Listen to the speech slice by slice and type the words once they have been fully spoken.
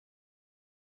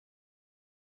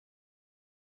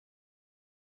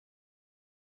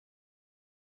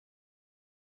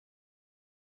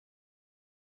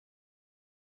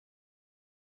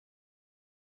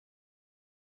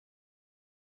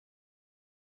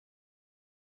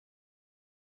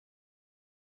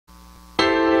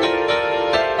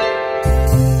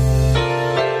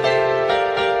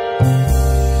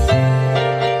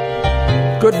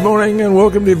Good morning and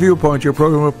welcome to Viewpoint, your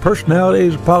program of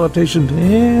personalities, politicians,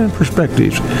 and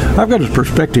perspectives. I've got a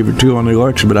perspective or two on the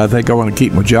election, but I think I want to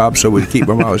keep my job so we keep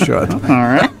my mouth shut. All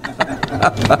right.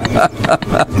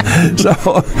 So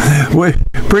we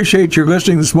appreciate your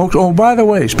listening to Smokes. Oh, by the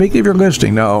way, speaking of your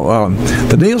listening, now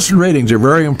the Nielsen ratings are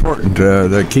very important.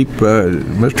 They keep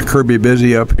Mr. Kirby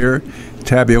busy up here,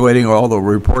 tabulating all the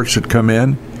reports that come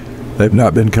in. They've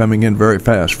not been coming in very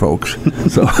fast, folks.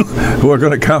 So we're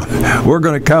going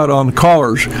to count on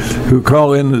callers who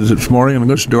call in this morning and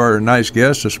listen to our nice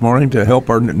guests this morning to help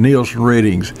our Nielsen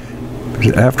ratings.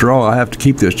 After all, I have to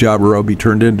keep this job or I'll be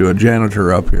turned into a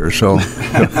janitor up here. So,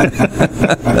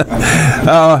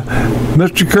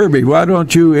 Mr. Kirby, why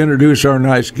don't you introduce our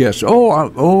nice guests?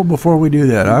 Before we do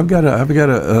that, I've got a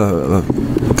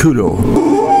kudo.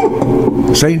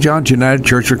 St. John's United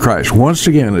Church of Christ once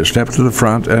again has stepped to the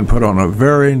front and put on a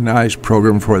very nice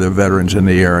program for the veterans in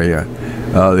the area.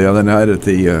 The other night at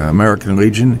the American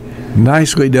Legion,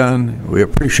 nicely done. We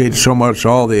appreciate so much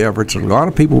all the efforts. A lot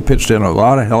of people pitched in, a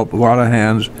lot of help, a lot of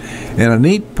hands. And a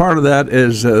neat part of that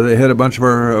is they had a bunch of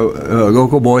our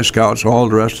local Boy Scouts all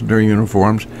dressed in their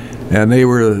uniforms, and they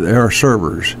were our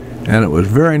servers. And it was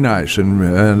very nice.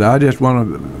 And I just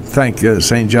want to thank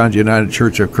St. John's United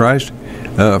Church of Christ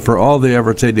for all the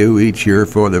efforts they do each year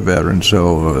for the veterans.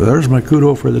 So there's my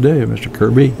kudo for the day, Mr.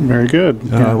 Kirby. Very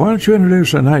good. Why don't you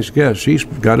introduce a nice guest? She's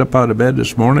got up out of bed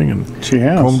this morning and she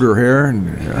has combed her hair. And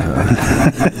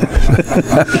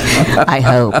I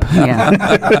hope, yeah.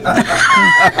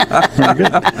 Very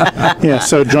good. Yeah,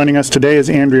 so joining us today is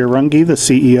Andrea Runge, the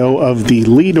CEO of the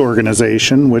Loyd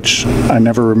organization, which I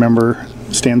never remember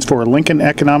stands for Lincoln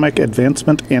Economic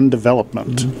Advancement and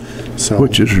Development.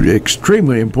 Which is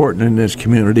extremely important in this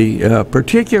community,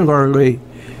 particularly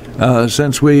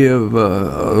since we have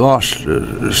lost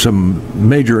some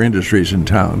major industries in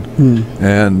town.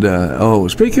 And,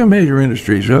 speaking of major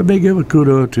industries, let me give a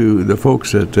kudo to the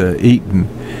folks at Eaton.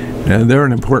 And they're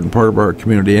an important part of our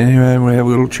community. Anytime we have a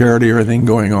little charity or anything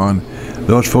going on,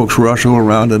 those folks rustle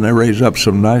around and they raise up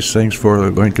some nice things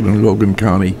for Lincoln and Logan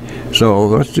County. So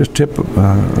let's just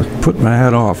put my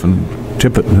hat off and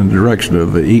tip it in the direction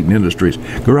of Eaton Industries.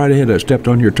 Go right ahead. I stepped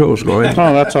on your toes, Loyd.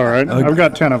 Oh, that's all right. I've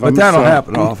got 10 of them. But that'll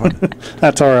happen often.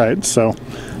 That's all right. So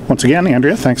once again,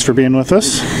 Andrea, thanks for being with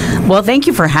us. Well, thank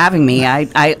you for having me.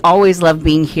 I always love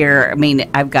being here. I mean,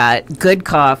 I've got good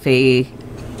coffee.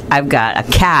 I've got a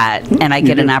cat, and I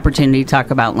get an opportunity to talk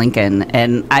about Lincoln,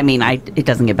 and I mean, it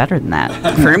doesn't get better than that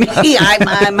for me.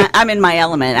 I'm in my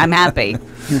element. I'm happy.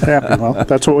 You're happy. Well,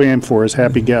 that's what we aim for, is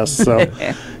happy guests. So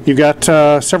you've got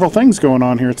several things going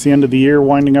on here. It's the end of the year,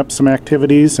 winding up some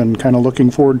activities, and kind of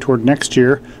looking forward toward next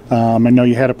year. I know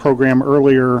you had a program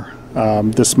earlier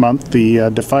this month, the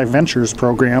Defy Ventures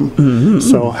program.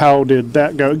 So how did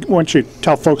that go? Why don't you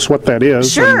tell folks what that is?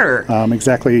 Sure. And,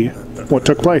 exactly what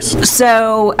took place.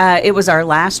 So it was our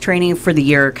last training for the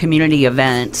year, community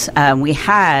event. We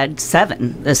had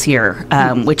 7 this year,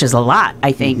 which is a lot,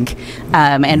 I think.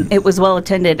 And it was well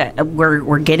attended.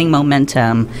 We're getting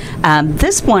momentum.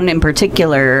 This one in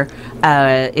particular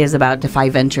is about Defy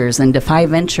Ventures, and Defy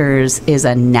Ventures is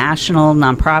a national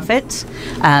nonprofit.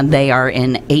 They are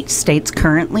in 8 states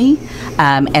currently,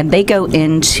 and they go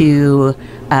into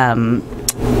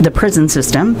the prison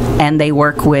system, and they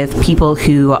work with people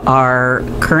who are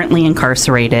currently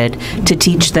incarcerated to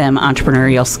teach them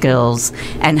entrepreneurial skills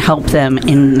and help them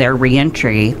in their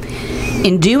reentry.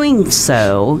 In doing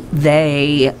so,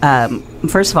 they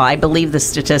first of all, I believe the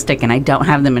statistic, and I don't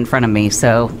have them in front of me,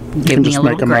 so give me a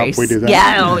little grace. We do that.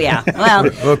 Yeah, oh yeah. Well,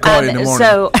 we'll call you in the morning.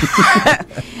 So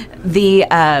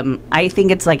I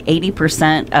think it's like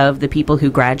 80% of the people who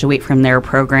graduate from their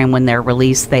program, when they're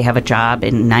released, they have a job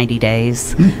in 90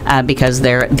 days because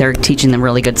they're teaching them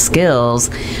really good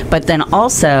skills. But then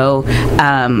also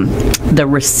the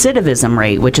recidivism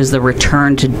rate, which is the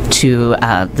return to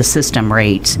the system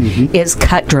rate, is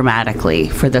cut dramatically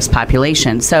for this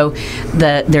population. So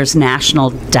there's national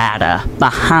data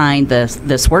behind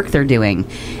this work they're doing.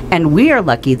 And we are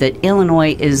lucky that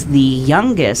Illinois is the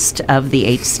youngest of the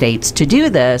 8 states to do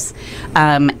this.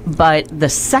 But the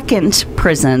second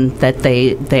prison that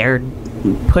they're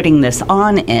putting this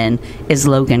on in is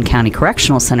Logan County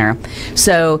Correctional Center.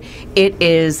 So it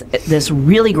is this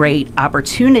really great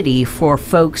opportunity for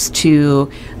folks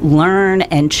to learn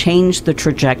and change the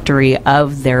trajectory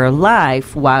of their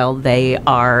life while they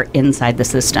are inside the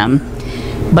system.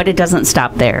 But it doesn't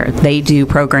stop there. They do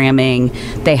programming.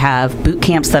 They have boot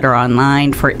camps that are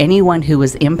online for anyone who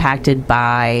was impacted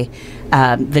by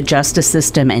the justice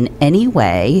system in any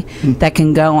way that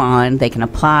can go on. They can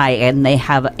apply, and they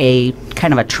have a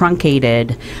kind of a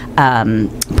truncated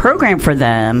program for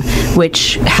them,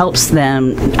 which helps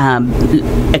them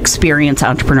experience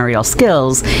entrepreneurial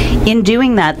skills. In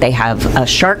doing that, they have a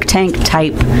Shark Tank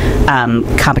type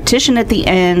competition at the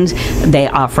end. They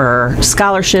offer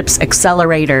scholarships,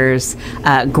 accelerators,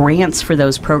 grants for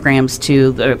those programs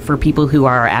for people who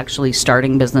are actually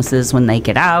starting businesses when they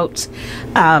get out.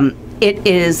 It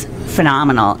is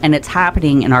phenomenal, and it's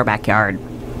happening in our backyard.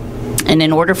 And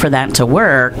in order for that to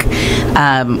work,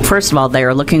 first of all, they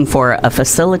are looking for a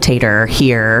facilitator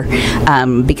here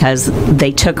because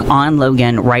they took on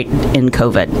Logan right in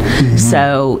COVID.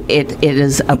 So it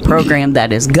is a program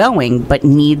that is going but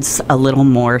needs a little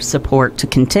more support to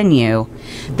continue.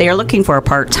 They are looking for a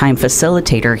part-time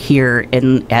facilitator here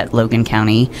at Logan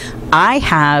County. I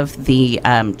have the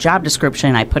job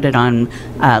description. I put it on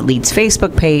Lead's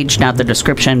Facebook page, not the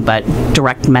description, but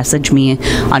direct message me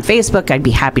on Facebook. I'd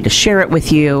be happy to share it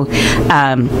with you.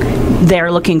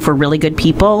 They're looking for really good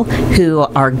people who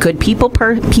are good people.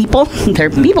 They're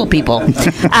people.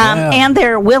 And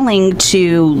they're willing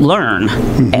to learn,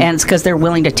 and it's because they're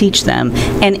willing to teach them.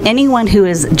 And anyone who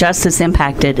is justice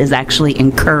impacted is actually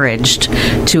encouraged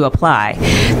to apply.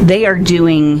 They are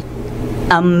doing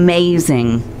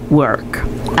amazing work,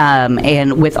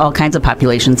 and with all kinds of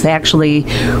populations. They actually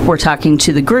were talking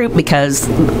to the group because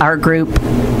our group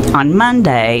on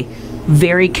Monday,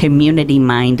 very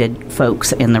community-minded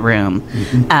folks in the room,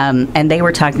 and they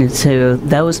were talking to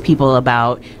those people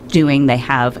about they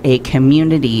have a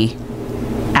community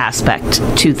aspect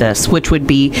to this, which would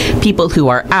be people who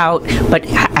are out but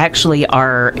actually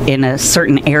are in a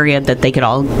certain area that they could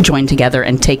all join together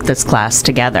and take this class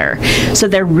together. So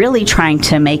they're really trying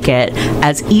to make it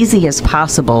as easy as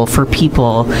possible for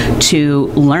people to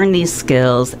learn these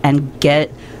skills and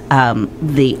get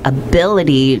the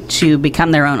ability to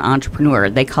become their own entrepreneur.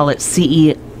 They call it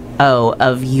CEO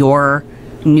of your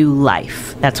new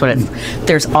life. That's what it's.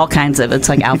 There's all kinds of. It's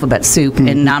like alphabet soup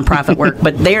in nonprofit work,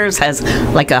 but theirs has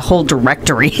like a whole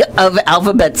directory of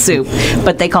alphabet soup.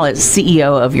 But they call it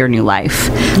CEO of your new life,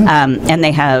 and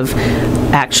they have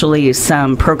actually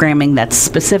some programming that's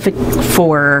specific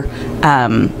for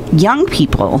young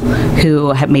people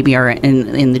who maybe are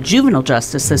in the juvenile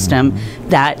justice system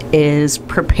that is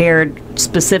prepared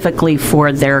specifically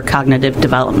for their cognitive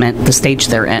development, the stage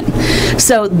they're in.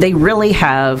 So they really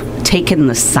have taken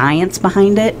the science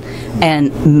behind it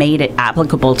and made it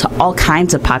applicable to all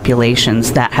kinds of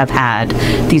populations that have had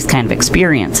these kind of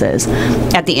experiences.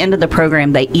 At the end of the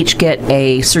program, they each get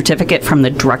a certificate from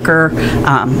the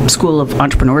Drucker School of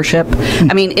Entrepreneurship.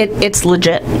 I mean, it's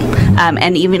legit.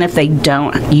 And even if they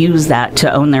don't use that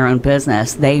to own their own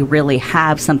business, they really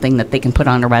have something that they can put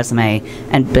on a resume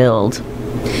and build.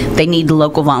 They need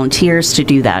local volunteers to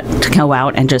do that, to go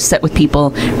out and just sit with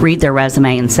people, read their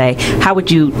resume and say, how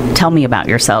would you tell me about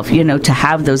yourself? You know, to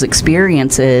have those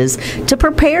experiences to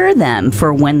prepare them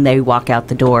for when they walk out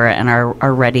the door and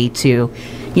are ready to,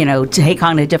 you know, to take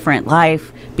on a different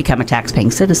life, become a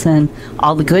tax-paying citizen,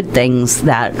 all the good things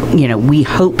that, you know, we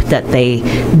hope that they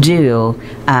do,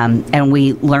 and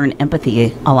we learn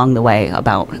empathy along the way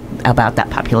about that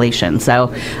population.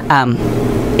 So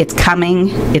it's coming,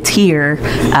 it's here,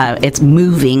 it's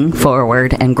moving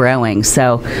forward and growing.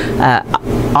 So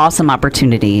awesome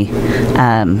opportunity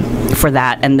for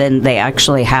that. And then they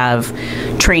actually have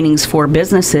trainings for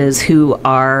businesses who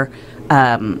are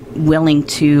willing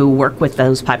to work with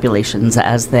those populations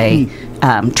as they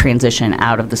transition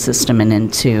out of the system and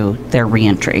into their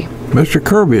reentry. Mr.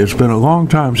 Kirby, it's been a long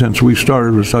time since we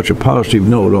started with such a positive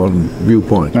note on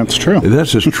Viewpoint. That's true.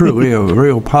 This is true. We have a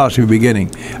real positive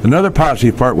beginning. Another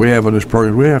positive part we have in this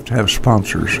program, we have to have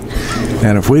sponsors.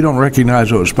 And if we don't recognize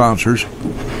those sponsors,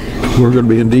 we're going to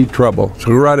be in deep trouble. So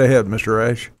go right ahead, Mr.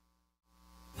 Ash.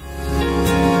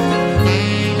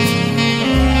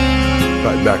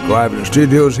 Right back live in the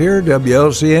studios here,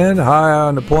 WLCN, high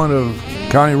on the point of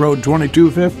County Road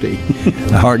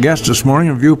 2250. Our guest this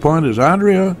morning on Viewpoint is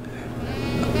Andrea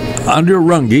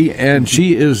Runge, and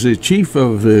she is the chief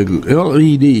of the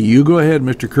LED. You go ahead,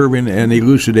 Mr. Kirby, and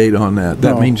elucidate on that.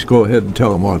 That means go ahead and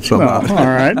tell them what it's about. All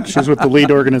right. She's with the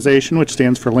LEAD organization, which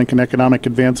stands for Lincoln Economic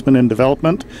Advancement and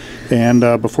Development.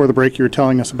 And before the break, you were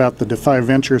telling us about the Defy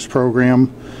Ventures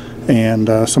program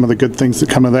and some of the good things that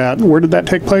come of that. Where did that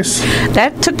take place?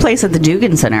 That took place at the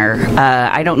Dugan Center.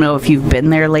 I don't know if you've been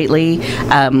there lately.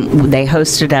 They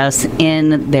hosted us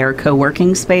in their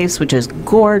co-working space, which is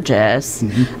gorgeous.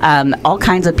 All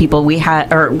kinds of people. We had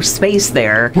space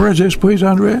there. Where is this, please,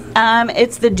 Andrea?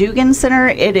 It's the Dugan Center.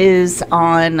 It is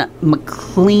on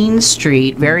McLean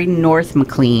Street, very North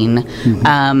McLean.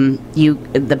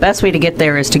 The best way to get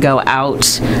there is to go out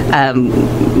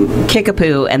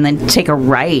Kickapoo and then take a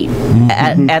right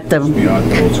at the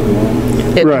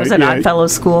was it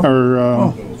Oddfellows School?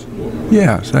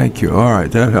 Yes, thank you. All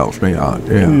right, that helps me out.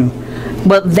 Yeah.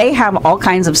 Well, they have all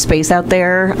kinds of space out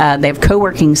there. They have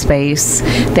co-working space.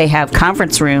 They have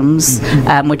conference rooms,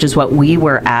 which is what we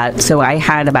were at. So I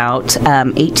had about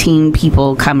 18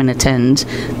 people come and attend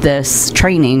this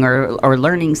training or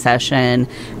learning session,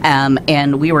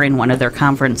 and we were in one of their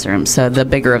conference rooms, so the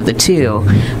bigger of the two.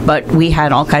 But we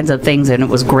had all kinds of things, and it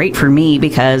was great for me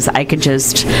because I could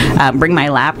just bring my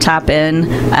laptop in,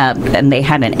 and they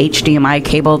had an HDMI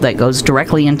cable that goes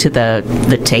directly into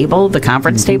the table, the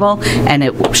conference table, and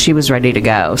she was ready to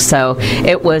go. So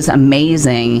it was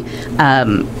amazing.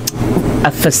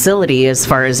 A facility as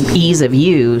far as ease of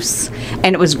use,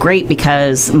 and it was great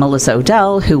because Melissa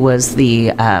Odell, who was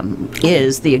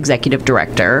is the executive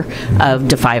director of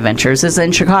Defy Ventures, is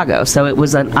in Chicago. So it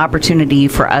was an opportunity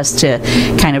for us to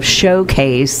kind of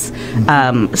showcase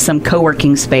some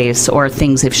co-working space or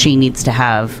things if she needs to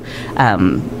have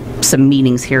some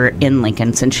meetings here in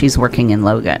Lincoln since she's working in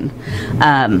Logan.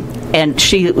 And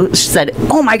she said,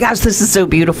 "Oh my gosh, this is so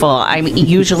beautiful. I'm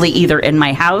usually either in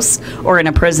my house or in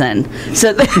a prison.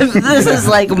 So this is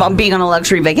like being on a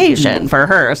luxury vacation for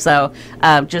her." So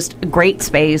just a great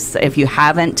space. If you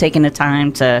haven't taken the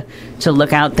time to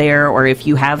look out there, or if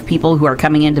you have people who are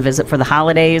coming in to visit for the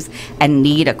holidays and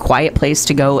need a quiet place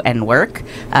to go and work,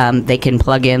 they can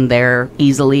plug in there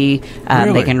easily.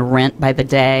 Really? They can rent by the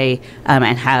day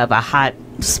and have a hot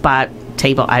spot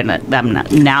table. I'm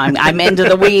into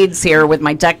the weeds here with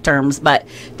my tech terms, but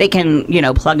they can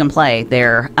plug and play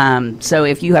there. So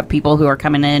if you have people who are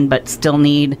coming in but still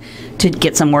need to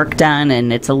get some work done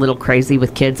and it's a little crazy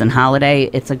with kids and holiday,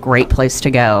 it's a great place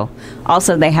to go.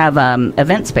 Also, they have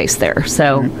event space there,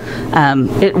 so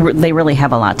they really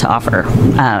have a lot to offer,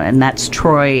 and that's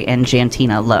Troy and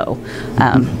Jantina Lowe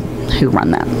who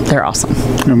run that. They're awesome.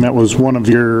 And that was one of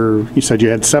you said you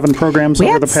had 7 programs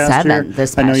over the past year?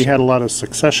 I know you had a lot of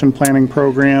succession planning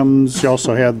programs. You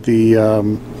also had the, I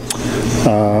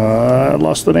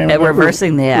lost the name of it.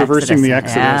 Reversing the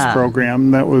Exodus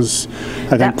program. That was,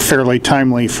 I think, fairly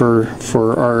timely for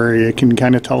our area. Can you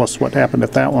kind of tell us what happened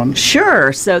at that one?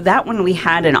 Sure. So that one we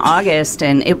had in August,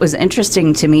 and it was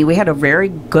interesting to me. We had a very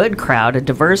good crowd, a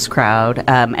diverse crowd,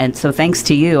 and so thanks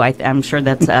to you, I'm sure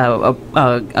that's a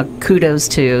kudos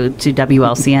to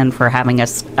WLCN for having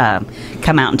us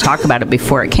come out and talk about it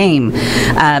before it came.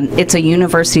 It's a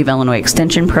University of Illinois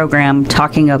Extension program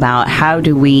talking about how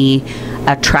do we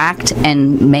attract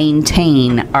and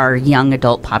maintain our young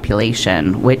adult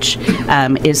population, which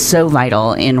is so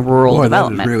vital in rural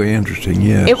development. That was really interesting,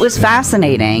 yes. It was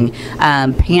fascinating.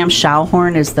 Pam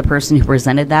Schallhorn is the person who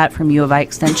presented that from U of I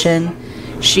Extension.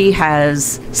 She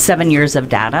has 7 years of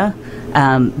data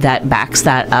that backs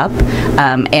that up.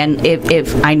 And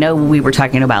if I know we were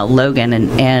talking about Logan,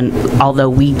 and although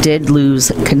we did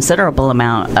lose a considerable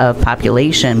amount of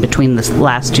population between the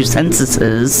last 2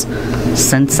 censuses,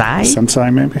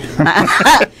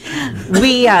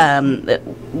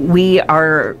 we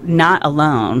are not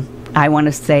alone. I want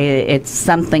to say it's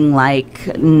something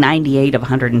like 98 of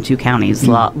 102 counties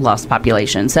lost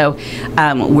population. So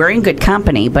we're in good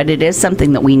company, but it is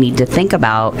something that we need to think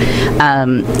about.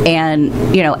 And,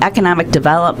 economic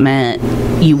development,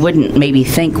 you wouldn't maybe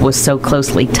think was so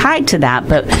closely tied to that,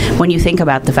 but when you think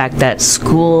about the fact that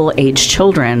school-age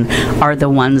children are the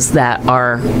ones that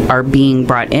are being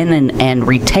brought in and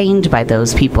retained by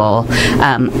those people,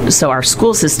 so our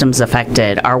school system's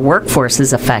affected, our workforce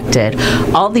is affected,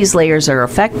 all these layers are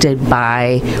affected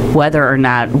by whether or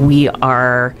not we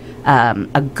are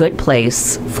a good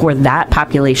place for that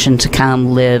population to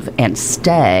come live and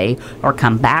stay or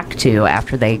come back to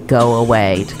after they go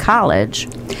away to college.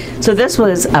 So this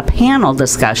was a panel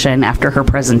discussion after her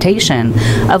presentation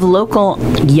of local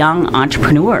young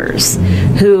entrepreneurs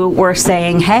who were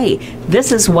saying, hey,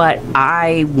 this is what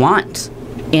I want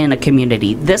in a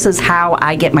community. This is how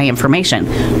I get my information,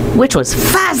 which was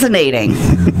fascinating.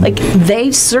 Like,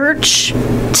 they search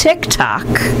TikTok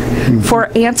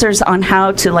for answers on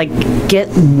how to, like, get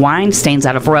wine stains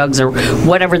out of rugs or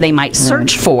whatever they might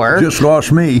search for. Just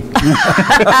lost me.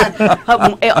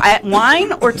 At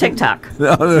wine or TikTok?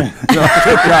 No,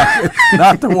 TikTok,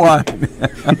 not the wine.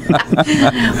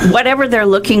 Whatever they're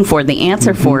looking for, the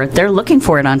answer for it, they're looking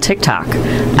for it on TikTok,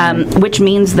 which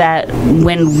means that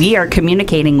when we are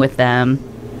communicating with them,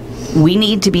 we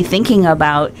need to be thinking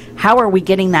about how are we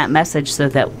getting that message so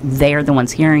that they're the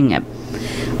ones hearing it.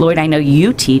 Loyd, I know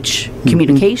you teach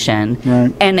communication,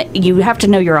 and you have to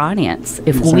know your audience.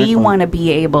 If we want to be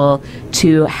able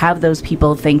to have those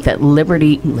people think that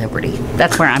Liberty,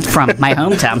 that's where I'm from, my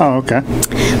hometown. Oh, okay.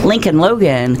 Lincoln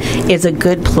Logan is a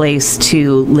good place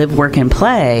to live, work, and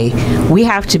play. We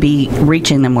have to be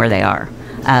reaching them where they are.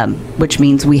 Which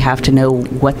means we have to know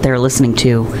what they're listening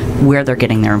to, where they're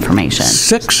getting their information.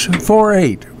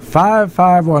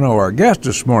 648-5510. Our guest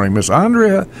this morning, Miss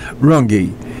Andrea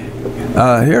Runge,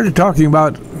 here to talking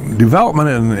about development,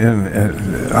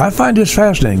 and I find this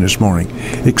fascinating this morning,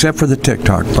 except for the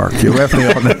TikTok part. You left me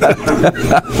on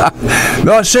that.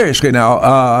 No, seriously now,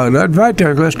 I invite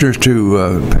our listeners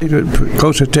to pay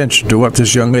close attention to what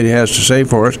this young lady has to say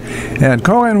for us, and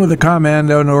call in with a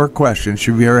comment or question.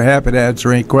 She'll be very happy to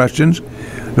answer any questions.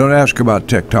 Don't ask about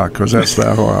TikTok, because that's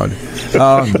that hard.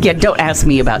 Yeah, don't ask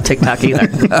me about TikTok either.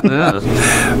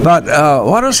 But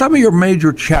what are some of your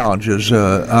major challenges,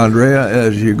 Andrea,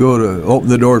 as you go to open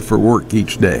the door for work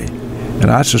each day?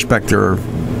 And I suspect there are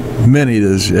many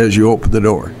as you open the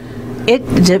door. It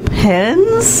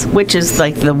depends, which is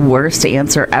like the worst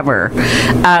answer ever.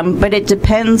 But it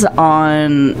depends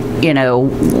on,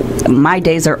 my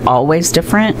days are always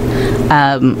different.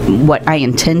 What I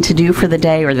intend to do for the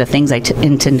day or the things I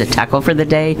intend to tackle for the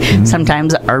day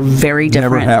sometimes are very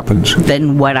different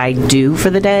than what I do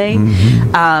for the day.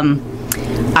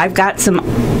 I've got some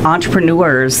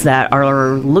entrepreneurs that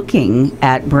are looking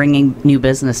at bringing new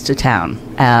business to town.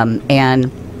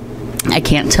 And I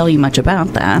can't tell you much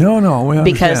about that. No, we understand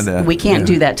because that. we can't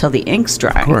do that till the ink's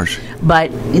dry. Of course. But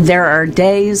there are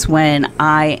days when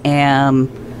I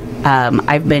am,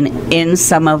 I've been in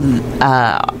some of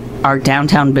our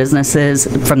downtown businesses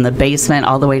from the basement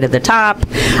all the way to the top.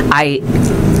 I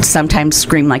sometimes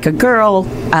scream like a girl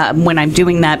when I'm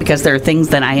doing that because there are things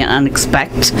that I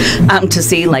unexpect to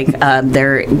see. Like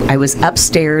I was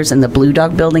upstairs in the Blue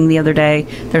Dog building the other day.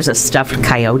 There's a stuffed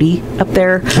coyote up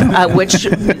there, which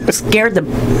scared the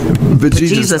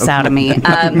bejesus out of me.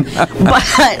 And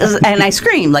I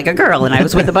screamed like a girl, and I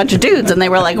was with a bunch of dudes, and they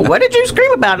were like, "What did you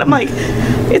scream about?" I'm like,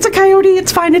 "It's a coyote.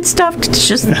 It's fine. It's stuffed. It's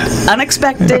just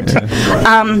unexpected."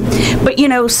 But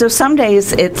so some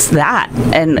days it's that,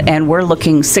 and we're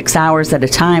looking 6 hours at a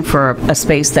time for a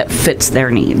space that fits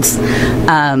their needs.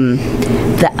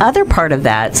 The other part of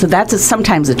that, so that's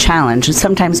sometimes a challenge.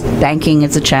 Sometimes banking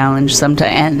is a challenge.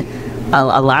 And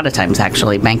a lot of times,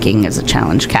 actually, banking is a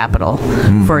challenge. Capital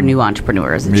for a new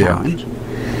entrepreneur is a challenge.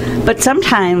 But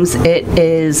sometimes it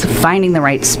is finding the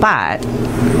right spot.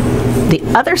 The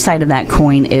other side of that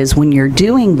coin is when you're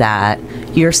doing that,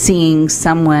 you're seeing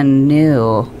someone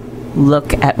new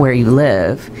look at where you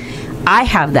live. I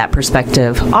have that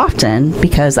perspective often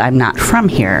because I'm not from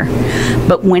here.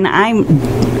 But when I'm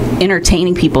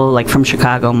entertaining people like from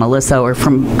Chicago, Melissa, or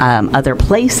from other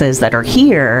places that are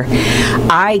here,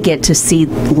 I get to see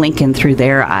Lincoln through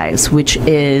their eyes, which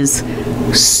is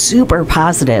super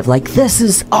positive. Like, this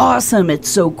is awesome. It's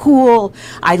so cool.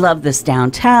 I love this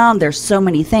downtown. There's so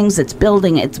many things. It's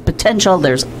building its potential.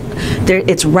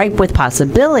 It's ripe with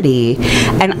possibility.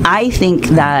 And I think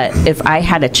that if I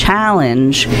had a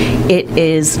challenge, it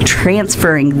is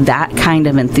transferring that kind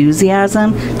of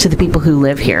enthusiasm to the people who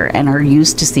live here and are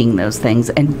used to seeing those things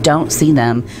and don't see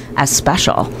them as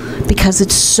special, because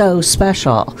it's so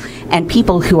special. And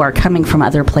people who are coming from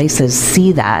other places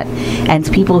see that. And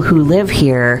people who live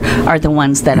here are the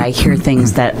ones that I hear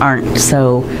things that aren't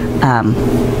so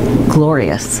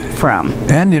glorious from.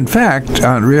 And in fact,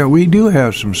 Andrea, we do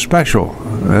have some special,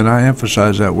 and I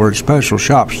emphasize that word, special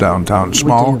shops downtown.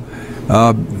 Small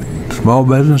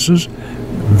businesses,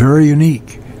 very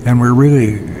unique. And we're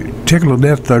really tickled to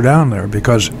death they're down there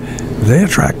because they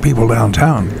attract people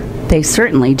downtown. They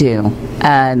certainly do.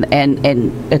 And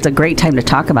it's a great time to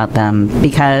talk about them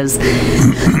because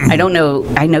I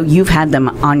know you've had them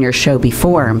on your show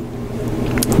before.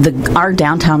 Our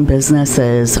downtown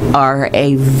businesses are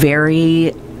a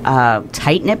very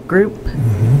tight-knit group.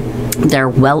 They're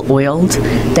well-oiled.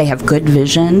 They have good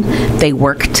vision. They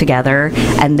work together,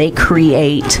 and they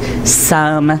create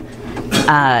some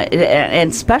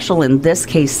and special in this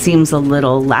case seems a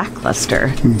little lackluster.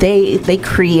 They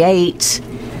create,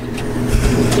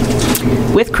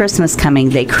 with Christmas coming,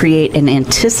 they create an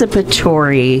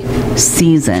anticipatory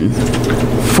season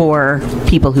for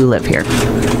people who live here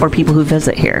or people who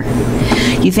visit here.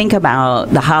 You think about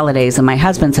the holidays, and my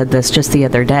husband said this just the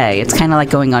other day, it's kind of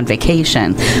like going on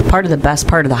vacation. Part of the best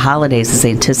part of the holidays is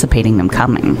anticipating them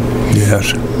coming.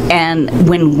 Yes. And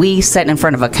when we sit in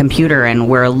front of a computer and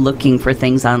we're looking for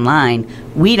things online,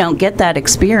 we don't get that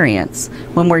experience.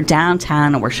 When we're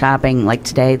downtown and we're shopping, like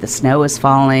today, the snow is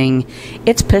falling.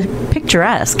 It's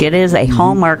picturesque. It is a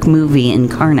Hallmark movie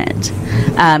incarnate.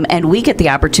 And we get the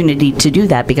opportunity to do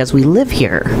that because we live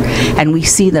here and we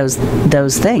see those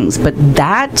things. But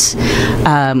that,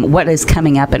 what is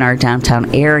coming up in our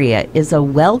downtown area is a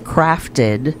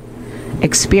well-crafted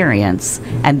experience,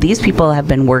 and these people have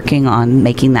been working on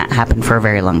making that happen for a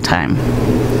very long time.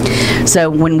 So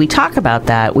when we talk about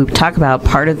that, we talk about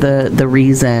part of the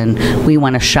reason we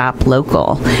want to shop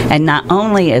local. And not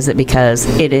only is it because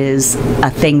it is a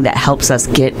thing that helps us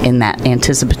get in that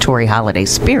anticipatory holiday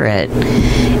spirit,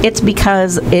 it's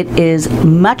because it is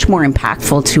much more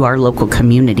impactful to our local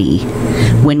community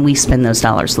when we spend those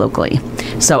dollars locally.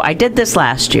 So I did this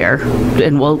last year,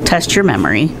 and we'll test your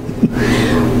memory.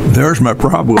 There's my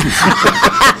problem.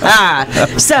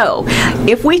 So,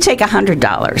 if we take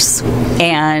 $100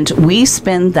 and we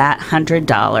spend that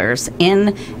 $100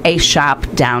 in a shop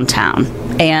downtown,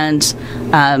 and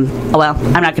well,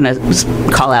 I'm not going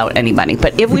to call out anybody,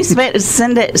 but if we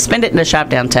spend it in a shop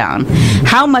downtown,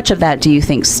 how much of that do you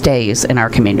think stays in our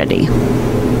community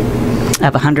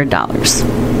of $100?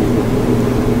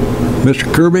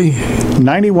 Mr. Kirby?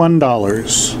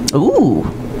 $91. Ooh.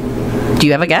 Do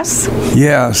you have a guess?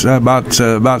 Yes,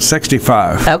 about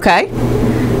 65. Okay.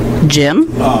 Jim?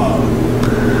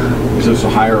 Is this a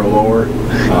higher or lower?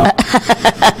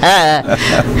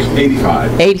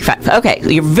 85. 85. Okay,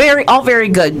 you're all very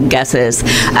good guesses.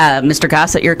 Mr.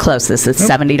 Gossett, you're closest. It's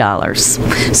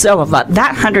 $70. So about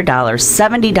that $100,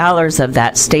 $70 of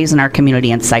that stays in our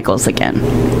community and cycles again.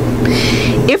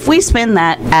 If we spend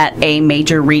that at a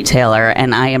major retailer,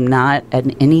 and I am not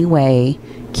in any way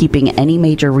keeping any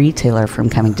major retailer from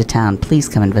coming to town, please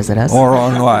come and visit us. Or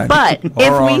online. But if we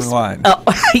online.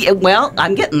 well,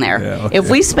 I'm getting there. Yeah, okay. If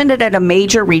we spend it at a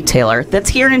major retailer that's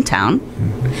here in town,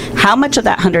 how much of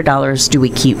that $100 do we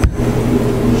keep?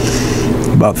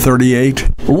 About 38.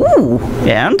 Ooh,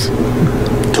 and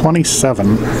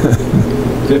 27.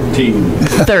 15.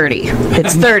 30.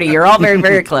 It's 30. You're all very,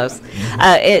 very close.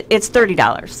 It's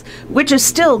 $30, which is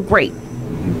still great.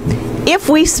 If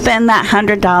we spend that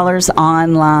 $100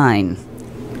 online,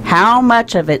 how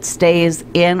much of it stays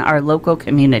in our local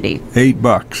community?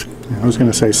 $8. I was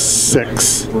going to say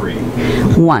 6. 3.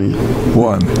 1.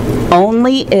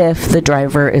 Only if the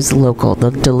driver is local,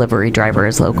 the delivery driver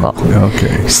is local.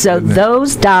 Okay. So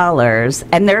those dollars,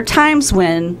 and there are times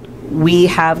when we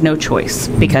have no choice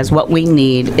because what we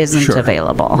need isn't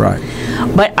available. Right.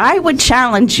 But I would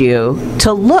challenge you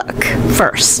to look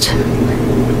first.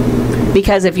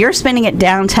 Because if you're spending it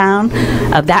downtown,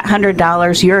 of that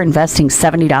 $100, you're investing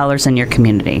 $70 in your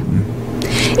community.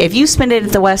 If you spend it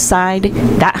at the west side,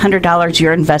 that $100,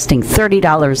 you're investing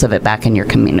 $30 of it back in your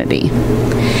community.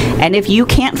 And if you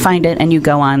can't find it and you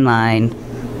go online,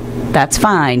 that's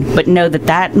fine, but know that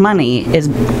that money is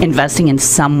investing in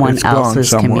someone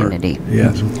else's community.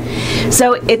 Yes.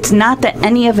 So it's not that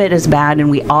any of it is bad and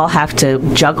we all have to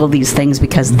juggle these things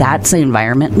because that's the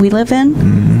environment we live in.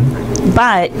 Mm-hmm.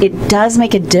 But it does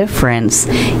make a difference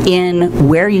in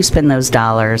where you spend those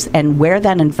dollars and where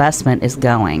that investment is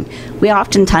going. We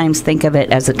oftentimes think of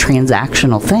it as a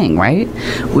transactional thing, right?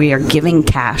 We are giving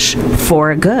cash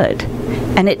for a good.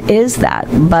 And it is that.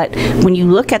 But when you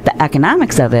look at the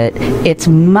economics of it, it's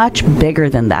much bigger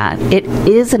than that. It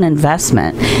is an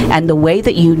investment. And the way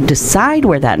that you decide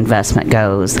where that investment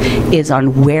goes is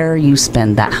on where you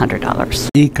spend that $100.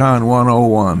 Econ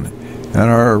 101. And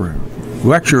our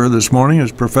lecturer this morning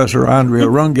is Professor Andrea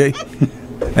Runge.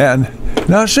 And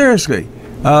now seriously,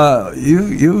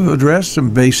 you've addressed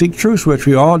some basic truths which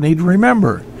we all need to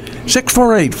remember.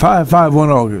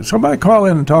 648-5510. Somebody call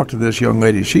in and talk to this young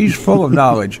lady. She's full of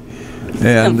knowledge.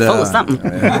 And full of something.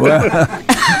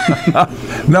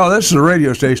 No, this is a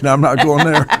radio station. I'm not going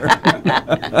there.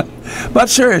 But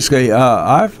seriously,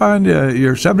 I find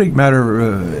your subject matter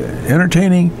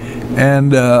entertaining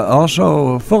and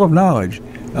also full of knowledge.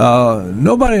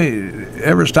 Nobody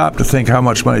ever stopped to think how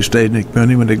much money stayed in the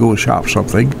community when they go shop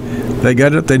something. They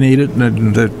get it, they need it,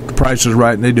 and the price is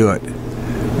right, and they do it.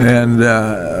 And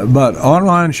but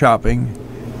online shopping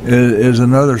is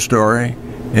another story,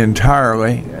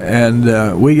 entirely,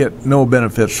 and we get no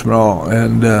benefits from all.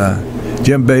 And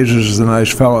Jim Bezos is a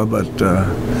nice fellow, but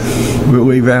we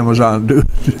leave Amazon do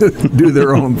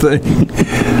their own thing.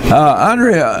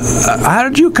 Andrea, how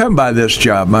did you come by this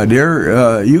job, my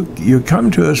dear? You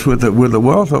come to us with a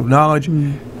wealth of knowledge,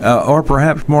 or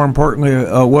perhaps more importantly,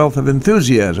 a wealth of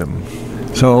enthusiasm.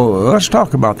 So let's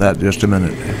talk about that just a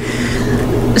minute.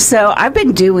 So I've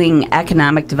been doing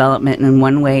economic development in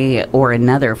one way or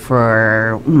another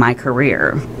for my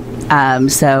career.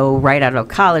 So right out of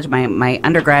college, my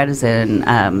undergrad is in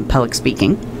public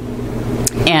speaking.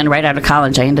 And right out of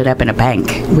college, I ended up in a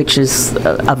bank, which is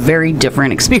a very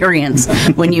different experience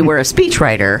when you were a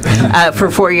speechwriter for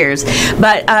 4 years.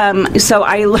 But so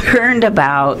I learned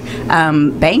about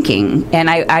banking, and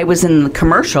I was in the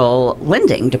commercial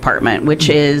lending department, which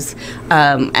is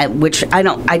which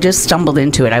I just stumbled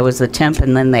into it. I was a temp,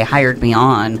 and then they hired me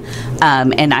on,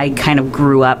 and I kind of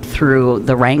grew up through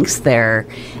the ranks there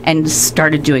and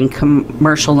started doing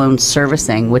commercial loan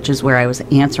servicing, which is where I was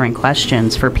answering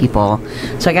questions for people.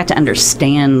 So I got to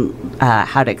understand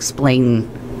how to explain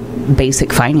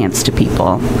basic finance to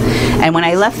people. And when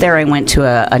I left there, I went to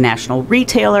a national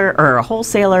retailer or a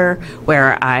wholesaler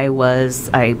where I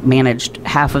managed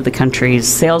half of the country's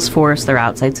sales force, their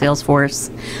outside sales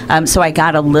force. So I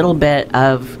got a little bit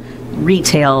of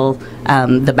retail,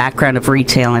 the background of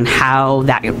retail and how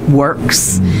that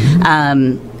works.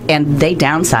 And they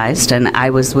downsized, and I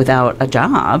was without a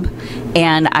job.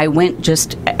 And I went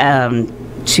just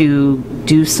to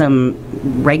do some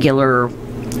regular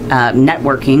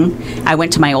networking. I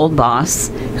went to my old boss,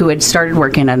 who had started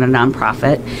working at a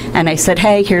nonprofit, and I said,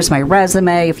 hey, here's my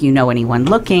resume if you know anyone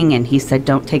looking. And he said,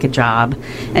 don't take a job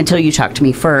until you talk to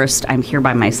me first. I'm here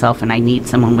by myself, and I need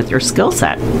someone with your skill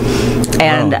set.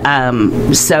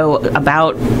 And so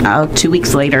about 2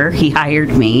 weeks later, he hired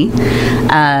me,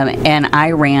 and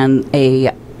I ran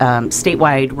a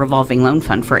statewide revolving loan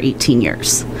fund for 18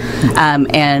 years.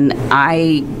 And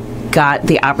I got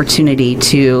the opportunity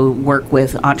to work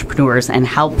with entrepreneurs and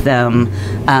help them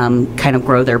kind of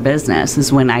grow their business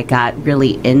is when I got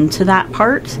really into that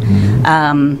part.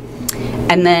 And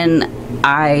then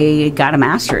I got a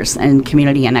master's in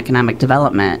community and economic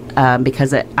development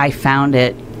because I found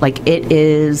it like it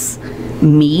is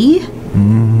me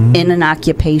in an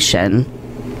occupation.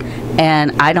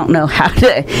 And I don't know how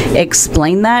to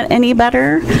explain that any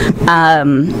better.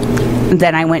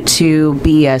 Then I went to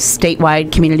be a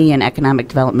statewide community and economic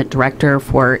development director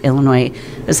for Illinois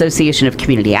Association of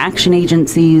Community Action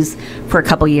Agencies for a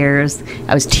couple years.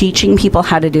 I was teaching people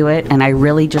how to do it, and I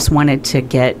really just wanted to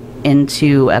get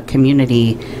into a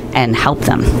community and help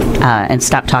them and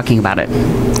stop talking about it.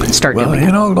 Start doing it.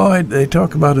 You know, Loyd, they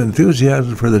talk about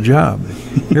enthusiasm for the job.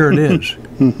 Here it is.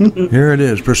 Here it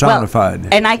is, personified.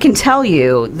 Well, and I can tell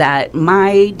you that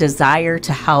my desire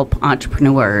to help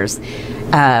entrepreneurs,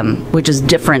 which is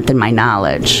different than my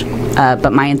knowledge,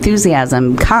 but my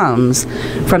enthusiasm comes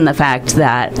from the fact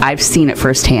that I've seen it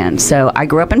firsthand. So I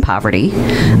grew up in poverty.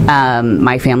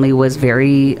 My family was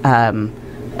very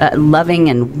loving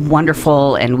and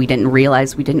wonderful, and we didn't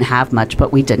realize we didn't have much,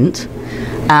 but we didn't.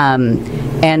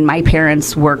 And my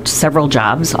parents worked several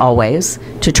jobs always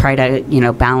to try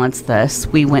to, balance this.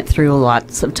 We went through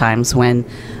lots of times when,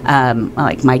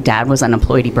 like my dad was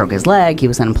unemployed. He broke his leg. He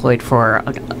was unemployed for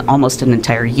almost an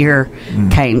entire year,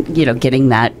 getting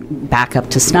that back up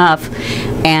to snuff.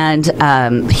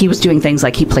 And he was doing things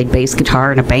like he played bass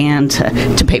guitar in a band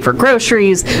to pay for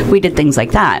groceries. We did things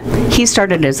like that. He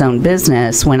started his own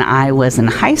business when I was in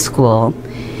high school,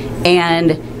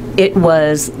 and it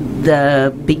was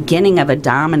the beginning of a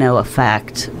domino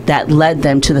effect that led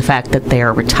them to the fact that they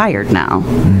are retired now,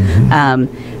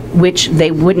 which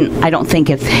they wouldn't, I don't think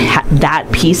if that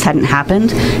piece hadn't happened,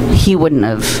 they wouldn't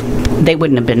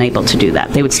have been able to do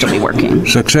that. They would still be working.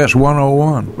 Success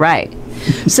 101. Right.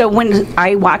 So when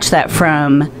I watched that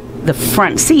from the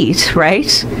front seat,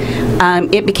 right,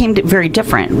 it became very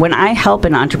different. When I help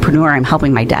an entrepreneur, I'm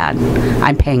helping my dad.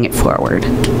 I'm paying it forward.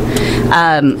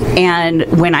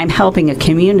 And when I'm helping a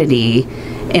community,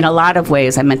 in a lot of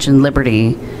ways, I mentioned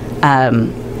Liberty,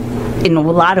 in a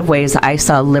lot of ways, I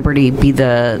saw Liberty be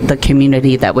the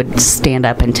community that would stand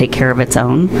up and take care of its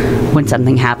own when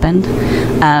something happened.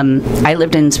 I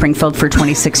lived in Springfield for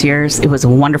 26 years. It was a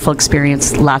wonderful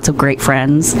experience, lots of great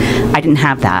friends. I didn't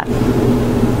have that.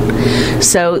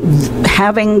 So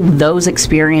having those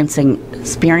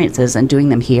experiences and doing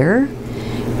them here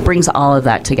brings all of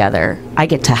that together. I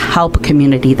get to help a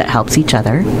community that helps each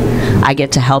other. I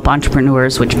get to help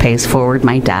entrepreneurs, which pays forward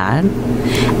my dad.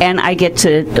 And I get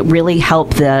to really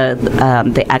help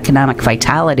the economic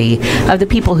vitality of the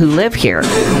people who live here,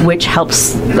 which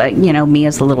helps, me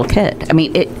as a little kid. I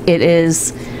mean, it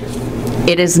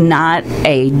is not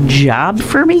a job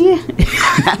for me.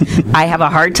 I have a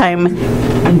hard time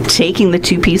taking the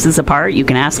two pieces apart. You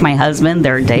can ask my husband.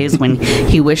 There are days when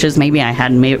he wishes maybe I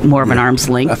had more of an arm's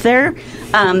length there.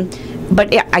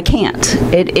 But I can't.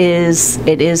 It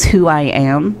is who I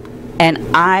am. And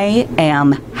I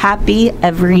am happy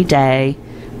every day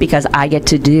because I get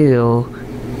to do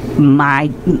my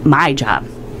job.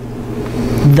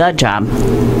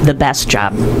 The best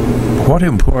job. What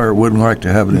employer wouldn't like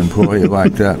to have an employee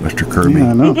like that, Mr. Kirby?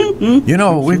 Yeah, I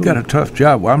know. We've got a tough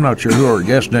job. Well, I'm not sure who our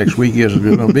guest next week is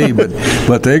going to be,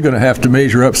 but they're going to have to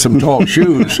measure up some tall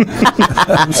shoes.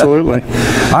 Absolutely.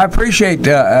 I appreciate,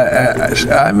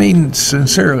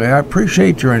 sincerely, I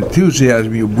appreciate your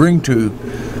enthusiasm you bring to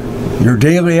your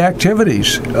daily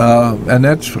activities. And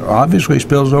that's obviously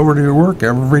spills over to your work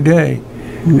every day.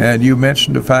 And you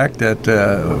mentioned the fact that,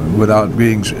 without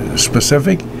being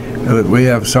specific, we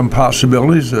have some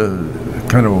possibilities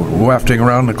kind of wafting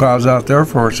around the clouds out there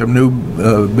for some new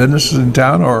businesses in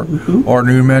town or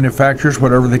new manufacturers,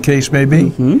 whatever the case may be.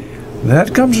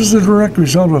 That comes as a direct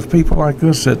result of people like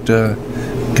this that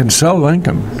can sell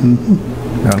Lincoln.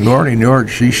 Now, Lordy Nord,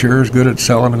 she sure is good at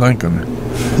selling Lincoln.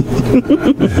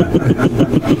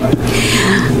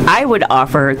 I would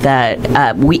offer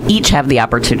that we each have the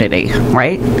opportunity,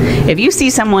 right? If you see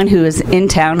someone who is in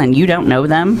town and you don't know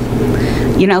them,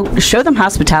 show them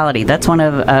hospitality. That's one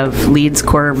of Lead's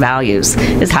core values,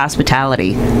 is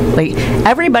hospitality. Like,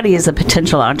 everybody is a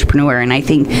potential entrepreneur, and I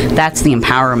think that's the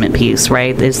empowerment piece,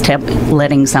 right? Is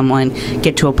letting someone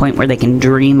get to a point where they can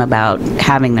dream about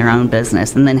having their own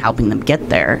business and then helping them get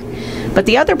there. But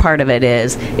the other part of it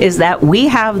is that we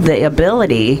have the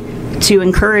ability to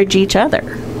encourage each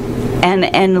other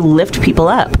and lift people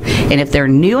up. And if they're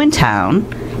new in town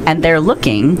and they're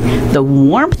looking, the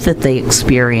warmth that they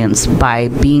experience by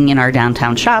being in our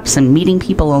downtown shops and meeting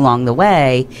people along the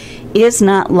way is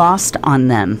not lost on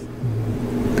them.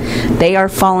 They are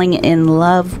falling in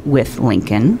love with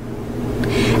Lincoln.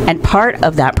 And part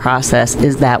of that process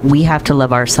is that we have to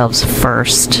love ourselves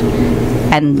first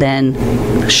and then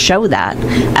show that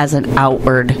as an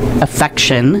outward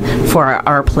affection for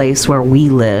our place where we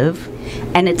live.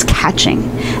 And it's catching.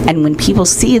 And when people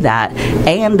see that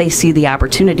and they see the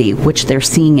opportunity, which they're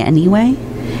seeing anyway,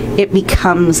 it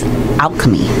becomes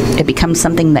alchemy. It becomes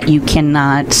something that you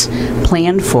cannot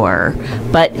plan for.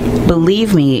 But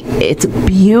believe me, it's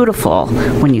beautiful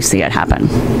when you see it happen.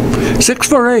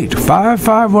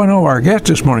 648-5510, our guest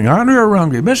this morning, Andrea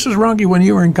Runge. Mrs. Runge, when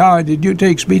you were in college, did you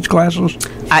take speech classes?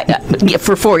 Yeah,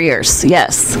 for 4 years,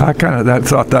 yes. I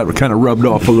thought that kind of rubbed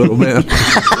off a little bit.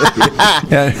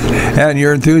 and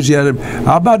your enthusiasm.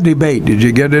 How about debate? Did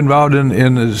you get involved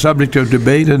in the subject of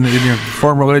debate in your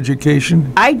formal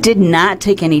education? I did not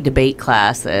take any debate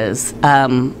classes.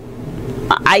 My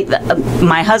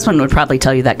husband would probably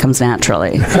tell you that comes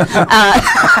naturally.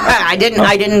 I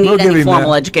didn't need any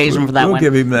formal education for that one. We'll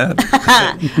give him that.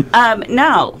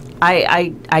 No,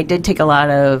 I did take a lot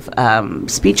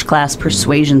of speech class,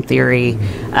 persuasion theory,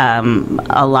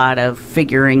 a lot of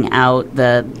figuring out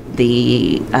the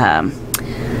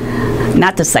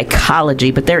not the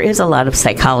psychology, but there is a lot of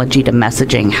psychology to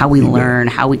messaging, how we learn,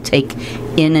 how we take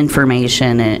in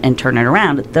information and turn it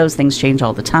around. Those things change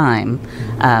all the time.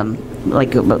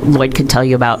 Like Loyd could tell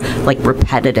you about, like,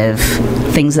 repetitive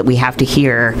things that we have to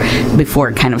hear before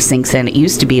it kind of sinks in. It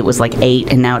used to be it was like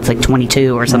 8 and now it's like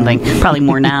 22 or something, probably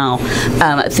more now.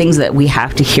 Things that we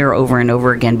have to hear over and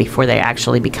over again before they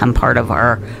actually become part of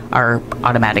our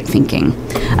automatic thinking.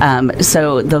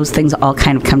 So those things all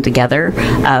kind of come together.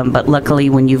 But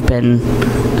luckily, when you've been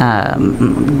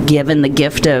given the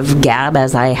gift of gab,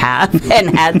 as I have, and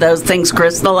had those things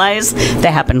crystallize,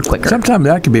 they happen quicker. Sometimes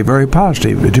that can be very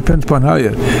positive. It depends upon how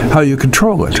you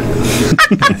control it.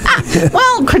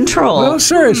 Well, control. Well,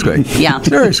 seriously. Yeah.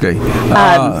 Seriously.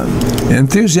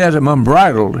 Enthusiasm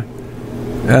unbridled,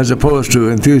 as opposed to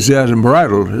enthusiasm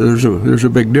bridled, there's a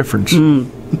big difference.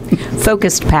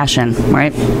 Focused passion,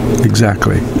 right?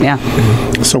 Exactly. Yeah.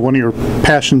 So one of your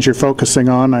passions you're focusing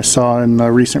on, I saw in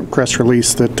the recent press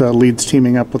release that Lead's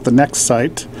teaming up with the Next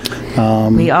site.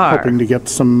 We are. Hoping to get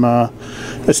some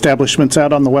establishments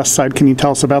out on the west side. Can you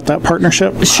tell us about that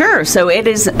partnership? Sure. So it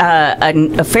is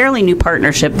a fairly new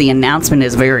partnership. The announcement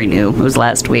is very new. It was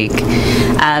last week.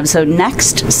 So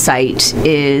Next site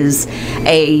is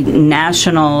a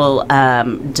national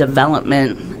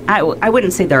development I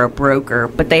wouldn't say they're a broker,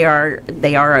 but they are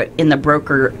in the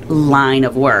broker line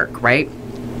of work, right?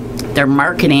 They're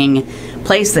marketing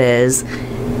places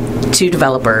to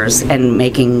developers and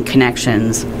making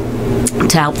connections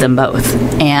to help them both.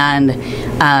 And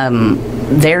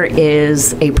there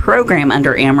is a program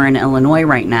under Ameren, Illinois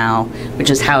right now, which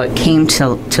is how it came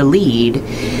to Lead,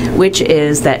 which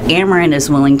is that Ameren is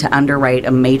willing to underwrite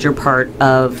a major part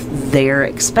of their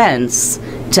expense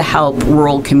to help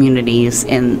rural communities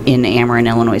in Ameren,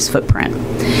 Illinois' footprint.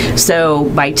 So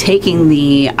by taking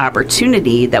the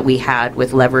opportunity that we had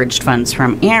with leveraged funds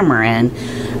from Ameren,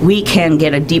 we can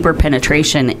get a deeper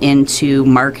penetration into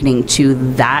marketing to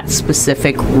that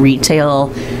specific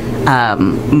retail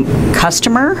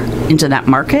customer, into that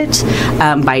market,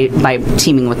 by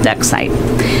teaming with Gossett.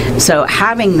 So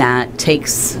having that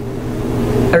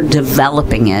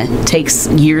developing it takes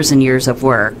years and years of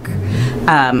work,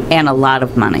 and a lot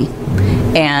of money.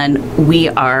 And we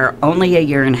are only a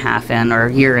year and a half in, or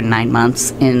a year and 9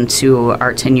 months into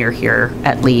our tenure here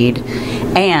at Lead.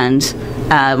 And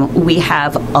we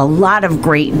have a lot of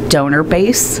great donor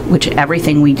base, which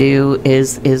everything we do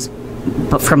is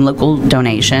from local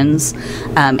donations,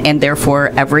 and therefore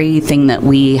everything that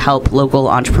we help local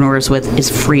entrepreneurs with is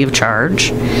free of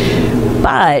charge.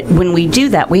 But when we do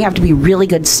that, we have to be really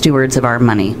good stewards of our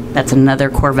money. That's another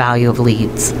core value of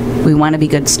Leads. We want to be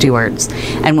good stewards.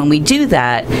 And when we do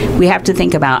that, we have to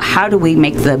think about how do we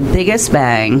make the biggest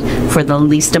bang for the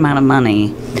least amount of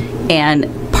money. And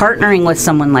partnering with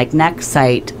someone like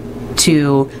Gossett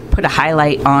to put a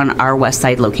highlight on our West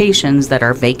Side locations that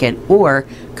are vacant or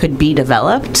could be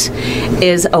developed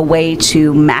is a way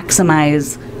to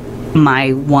maximize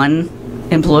my one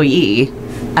employee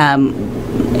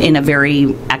in a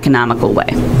very economical way.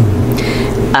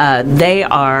 They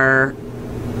are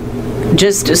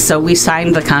so we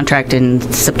signed the contract in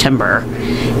September,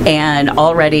 and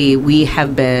already we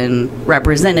have been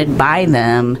represented by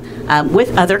them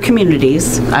with other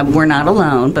communities. We're not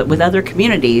alone, but with other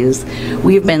communities,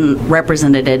 we've been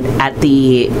represented at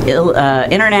the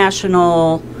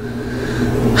International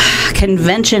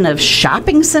Convention of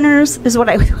Shopping Centers, is what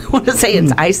I want to say.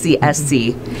 It's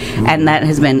ICSC, and that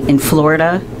has been in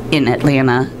Florida, in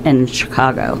Atlanta, and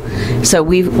Chicago. So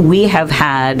we have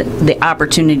had the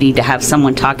opportunity to have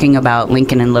someone talking about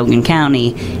Lincoln and Logan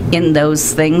County in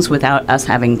those things without us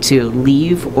having to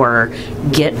leave or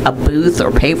get a booth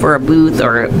or pay for a booth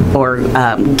or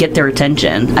get their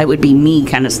attention. I would be me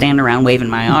kind of standing around waving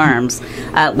my arms,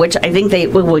 which I think they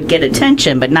would get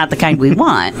attention, but not the kind we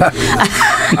want.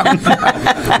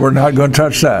 We're not going to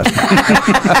touch that.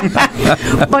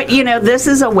 But, this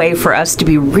is a way for us to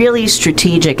be really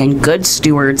strategic and good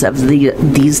stewards of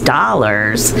these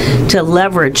dollars to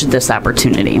leverage this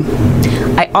opportunity.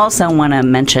 I also want to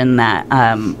mention that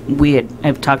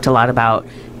I've talked a lot about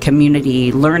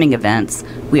community learning events.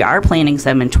 We are planning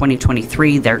some in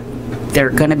 2023. They're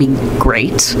going to be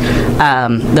great.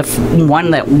 The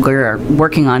one that we're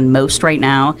working on most right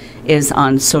now is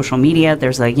on social media.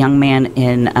 There's a young man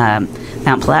in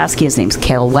Mount Pulaski. His name's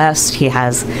Cale West. He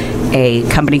has a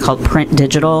company called Print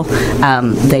Digital.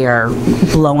 They are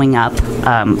blowing up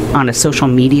on a social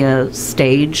media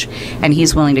stage, and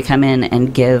he's willing to come in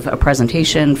and give a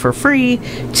presentation for free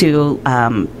to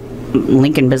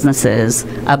Lincoln businesses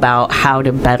about how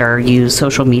to better use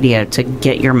social media to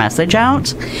get your message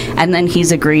out. And then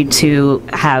he's agreed to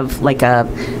have like a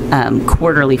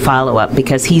quarterly follow-up,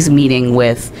 because he's meeting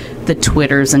with the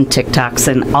Twitters and TikToks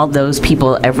and all those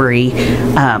people every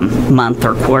month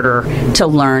or quarter to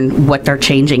learn what they're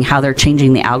changing, how they're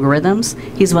changing the algorithms.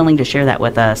 He's willing to share that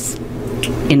with us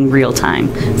in real time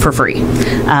for free.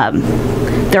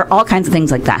 There are all kinds of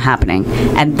things like that happening,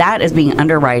 and that is being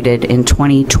underwritten in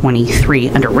 2023,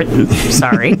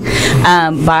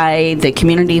 by the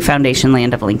Community Foundation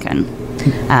Land of Lincoln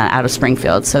out of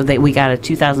Springfield. So we got a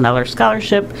 $2,000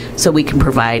 scholarship so we can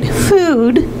provide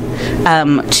food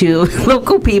to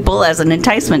local people as an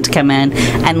enticement to come in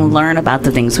and learn about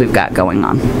the things we've got going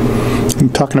on.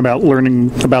 Talking about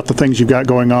learning about the things you've got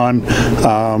going on,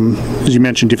 as you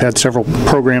mentioned, you've had several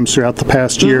programs throughout the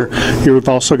past year. You've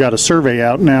also got a survey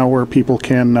out now where people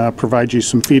can provide you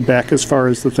some feedback as far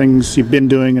as the things you've been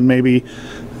doing and maybe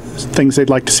things they'd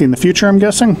like to see in the future, I'm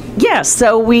guessing? Yes,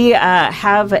 so we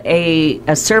have a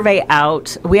survey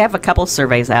out. We have a couple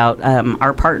surveys out.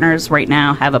 Our partners right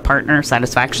now have a partner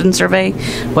satisfaction survey,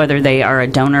 whether they are a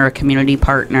donor, a community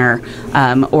partner,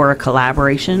 or a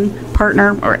collaboration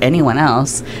partner, or anyone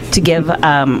else, to give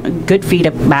good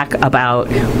feedback about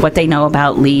what they know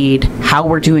about Lead, how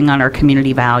we're doing on our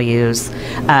community values,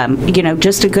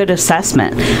 just a good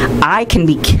assessment. I can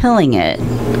be killing it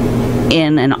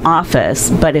in an office,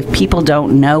 but if people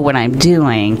don't know what I'm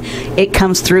doing, it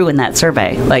comes through in that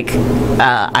survey. Like,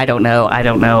 I don't know.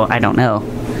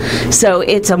 So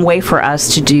it's a way for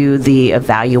us to do the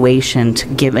evaluation to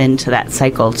give into that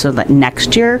cycle so that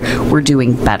next year we're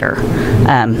doing better.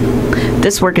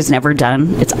 This work is never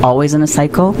done. It's always in a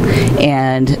cycle.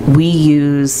 And we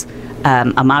use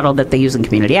a model that they use in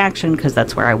community action, because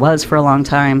that's where I was for a long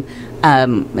time,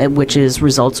 which is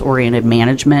results-oriented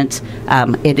management.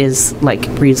 It is like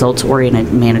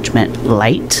results-oriented management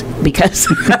light, because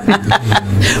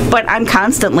but I'm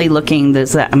constantly looking.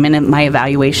 I'm in my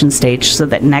evaluation stage so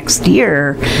that next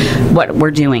year what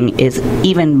we're doing is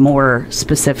even more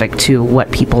specific to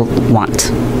what people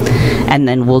want. And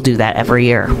then we'll do that every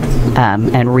year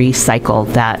and recycle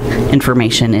that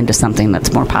information into something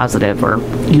that's more positive or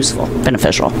useful,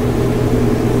 beneficial.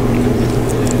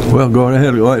 Well, go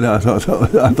ahead, Loyd.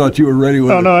 I thought you were ready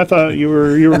with it. Oh, no, I thought you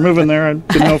were moving there. I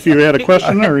didn't know if you had a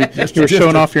question or you were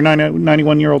showing off your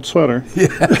 91-year-old sweater. Yeah,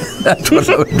 that's what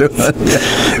I was doing.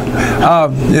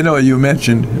 Yeah. You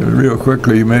mentioned, real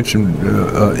quickly,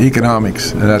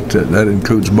 economics, and that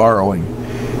includes borrowing.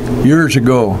 Years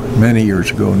ago, many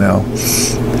years ago now,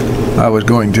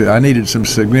 I needed some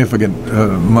significant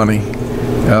money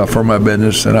for my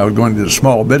business, and I was going to the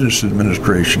Small Business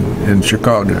Administration in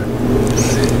Chicago.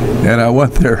 And I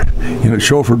went there in a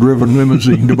chauffeur-driven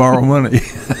limousine to borrow money.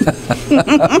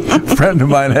 A friend of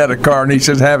mine had a car, and he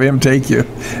says, "Have him take you."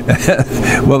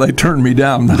 Well, they turned me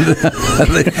down.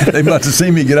 They must have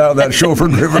seen me get out of that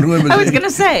chauffeur-driven limousine. I was going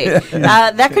to say,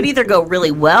 that could either go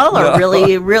really well or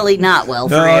really, really not well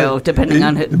for you, depending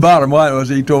on who. The bottom line was,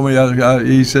 he told me,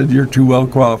 he said, "You're too well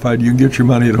qualified. You can get your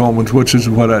money at home," which is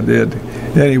what I did.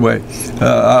 Anyway,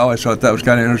 I always thought that was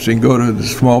kind of interesting. Go to the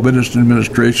Small Business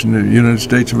Administration of the United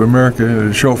States of America,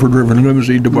 a chauffeur-driven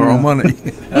limousine to borrow money.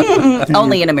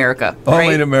 Only in America. Only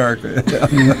right? in America.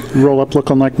 Roll up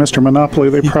looking like Mr. Monopoly.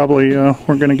 They probably weren't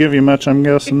going to give you much, I'm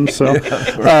guessing. So,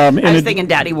 I was thinking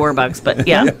Daddy Warbucks, but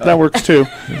yeah. That works too.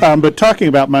 But talking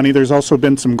about money, there's also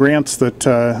been some grants that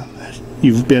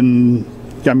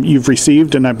you've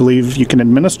received, and I believe you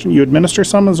administer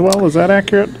some as well. Is that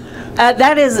accurate?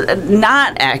 That is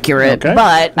not accurate, Okay.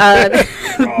 but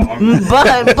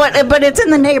it's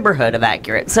in the neighborhood of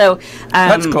accurate. So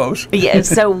That's close. Yeah.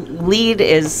 So Loyd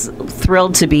is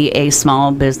thrilled to be a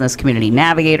small business community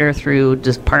navigator through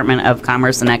Department of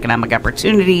Commerce and Economic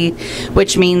Opportunity,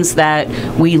 which means that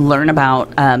we learn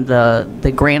about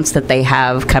the grants that they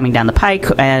have coming down the pike,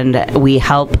 and we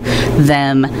help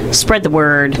them spread the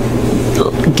word,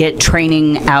 get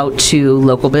training out to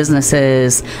local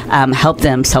businesses, help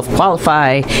them self-qualify,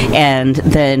 and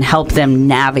then help them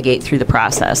navigate through the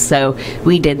process. So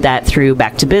we did that through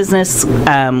Back to Business,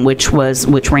 which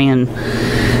ran,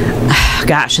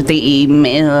 at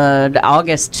the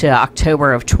August to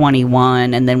October of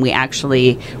 21, and then we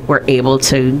actually were able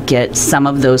to get some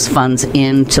of those funds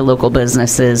into local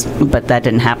businesses, but that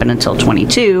didn't happen until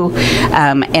 22,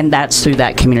 and that's through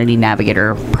that Community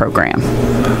Navigator program.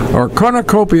 Our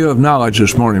cornucopia of knowledge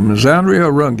this morning is Andrea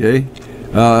Runge,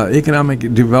 economic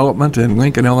development in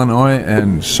Lincoln, Illinois,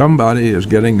 and somebody is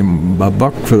getting a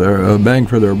bang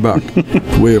for their buck.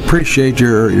 We appreciate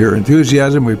your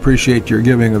enthusiasm. We appreciate your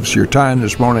giving us your time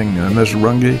this morning, Ms.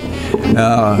 Runge.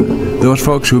 Those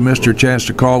folks who missed your chance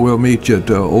to call, we'll meet you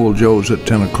at Old Joe's at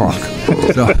 10 o'clock.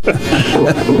 So,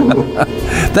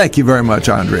 thank you very much,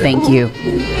 Andrea. Thank you.